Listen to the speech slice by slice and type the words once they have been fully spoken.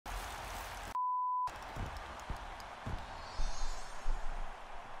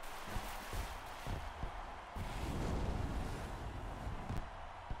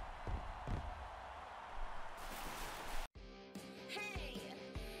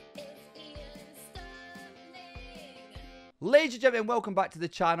Ladies and gentlemen, welcome back to the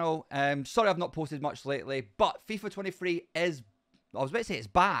channel. Sorry I've not posted much lately, but FIFA 23 is, I was about to say it's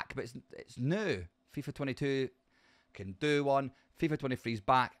back, but it's new. FIFA 22 can do one. FIFA 23 is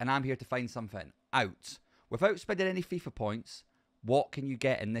back, and I'm here to find something out. Without spending any FIFA points, what can you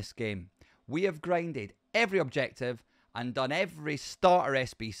get in this game? We have grinded every objective and done every starter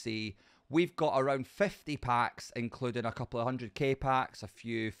SBC. We've got around 50 packs, including a couple of 100k packs, a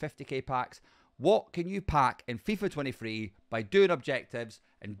few 50k packs. What can you pack in FIFA 23 by doing objectives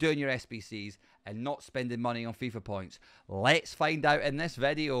and doing your SBCs and not spending money on FIFA points? Let's find out in this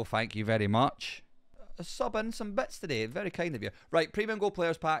video. Thank you very much. Subbing some bits today. Very kind of you. Right, Premium Gold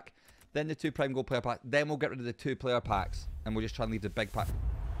Players pack, then the 2 Prime Gold Player pack. Then we'll get rid of the 2 player packs and we'll just try and leave the big pack.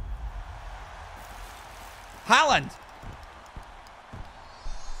 Haaland!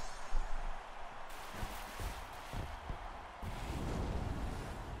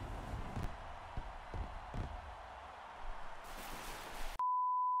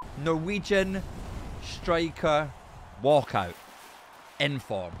 Norwegian striker walkout in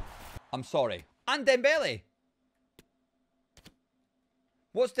form. I'm sorry. And Dembele.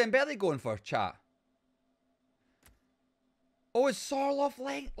 What's Dembele going for, chat? Oh, it's Sorloth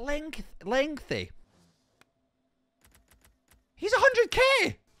lengthy. He's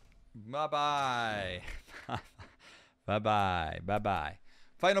 100k. Bye-bye. Bye-bye. Bye-bye.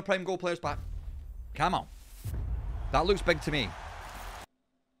 Final Prime Gold Players pack. Come on. That looks big to me.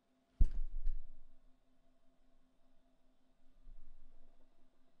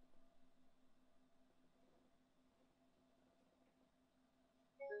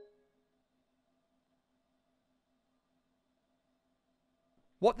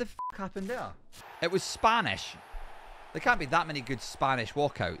 What the f*** happened there? It was Spanish. There can't be that many good Spanish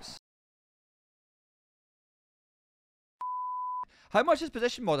walkouts. How much is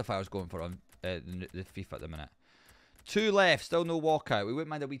position modifiers going for on the FIFA at the minute? 2 left, still no walkout. We wouldn't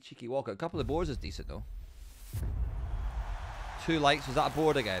mind a wee cheeky walkout. A couple of boards is decent though. 2 likes. Was that a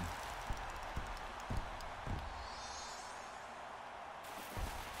board again?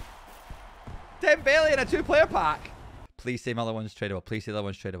 Dembele in a 2 player pack. Please say another one's tradable. Please say the other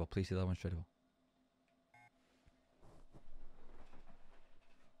one's tradable. Please say the other one's tradable.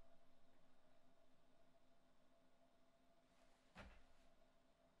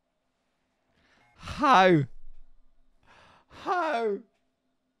 How? How?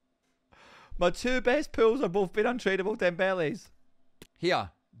 My 2 best pulls are both been untradeable Dembeles.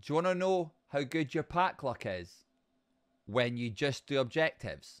 Here, do you want to know how good your pack luck is when you just do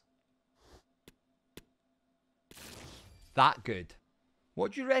objectives? That good.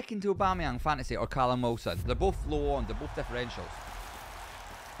 What do you reckon to Aubameyang Fantasy or Callum Wilson? They're both low on. They're both differentials.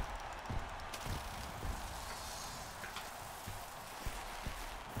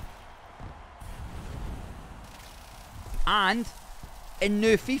 And in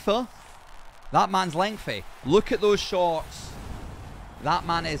new FIFA, that man's lengthy. Look at those shorts. That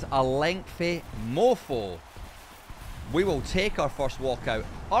man is a lengthy mofo. We will take our first walkout.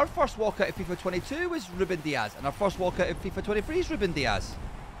 Our first walkout of FIFA 22 was Ruben Diaz, and our first walkout of FIFA 23 is Ruben Diaz.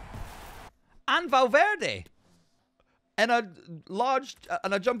 And Valverde. In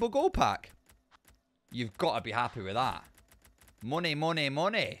a jumbo gold pack. You've got to be happy with that. Money, money,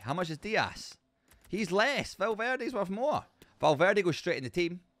 money. How much is Diaz? He's less. Valverde's worth more. Valverde goes straight in the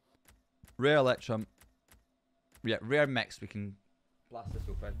team. Rare Electrum. Yeah, rare mix. We can blast this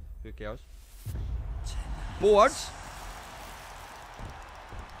open. Who cares? Boards.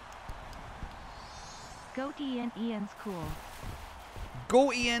 Go Iain, Iain's cool.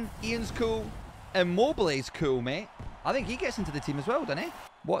 Go Iain, Iain's cool. Immobile's cool, mate. I think he gets into the team as well, doesn't he?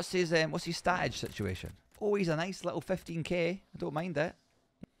 What's his statage situation? Oh, he's a nice little 15k. I don't mind it.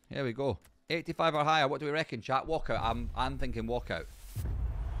 Here we go. 85 or higher. What do we reckon, chat? Walkout. I'm thinking walkout.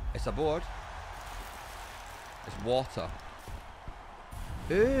 It's a board. It's water.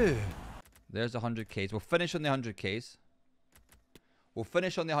 Ooh. There's the 100ks. We'll finish on the 100ks. We'll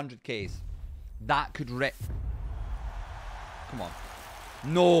finish on the 100ks. That could rip. Come on.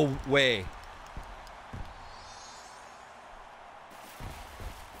 No way.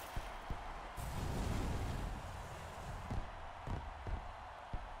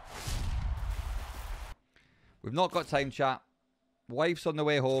 We've not got time, chat. Wife's on the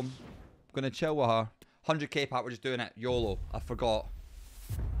way home. Gonna chill with her. 100k pack, we're just doing it. YOLO. I forgot.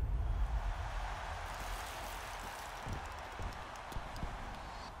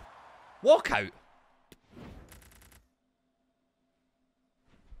 Walkout.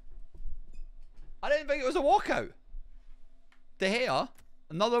 I didn't think it was a walkout. De Gea,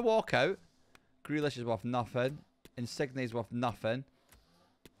 another walkout. Grealish is worth nothing. Insigne's worth nothing.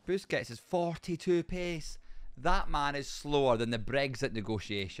 Busquets is 42 pace. That man is slower than the Brexit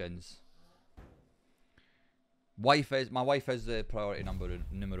negotiations. My wife is the priority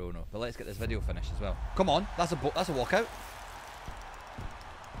numero uno. But let's get this video finished as well. Come on, that's a walkout.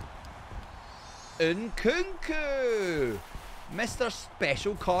 Nkunku, Mr.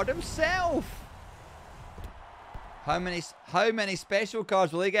 Special Card himself. How many special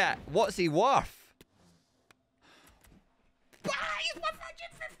cards will he get? What's he worth? He's worth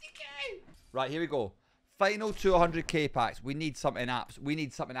 150k. Right, here we go. Final 200k packs. We need something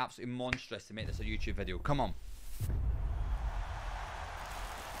absolutely monstrous to make this a YouTube video. Come on.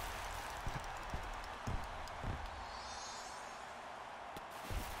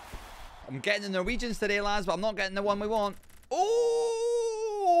 I'm getting the Norwegians today, lads, but I'm not getting the one we want.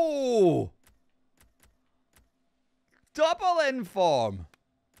 Oh! Double inform.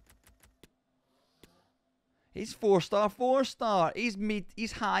 He's 4-star, 4-star.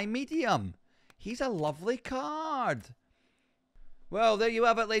 He's high medium. He's a lovely card. Well, there you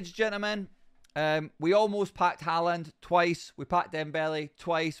have it, ladies and gentlemen. We almost packed Haaland twice. We packed Dembele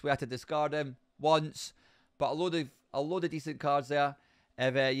twice. We had to discard him once. But a load of decent cards there.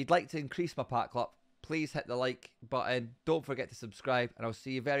 If you'd like to increase my pack club, please hit the like button. Don't forget to subscribe. And I'll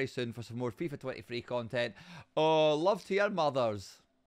see you very soon for some more FIFA 23 content. Oh, love to your mothers.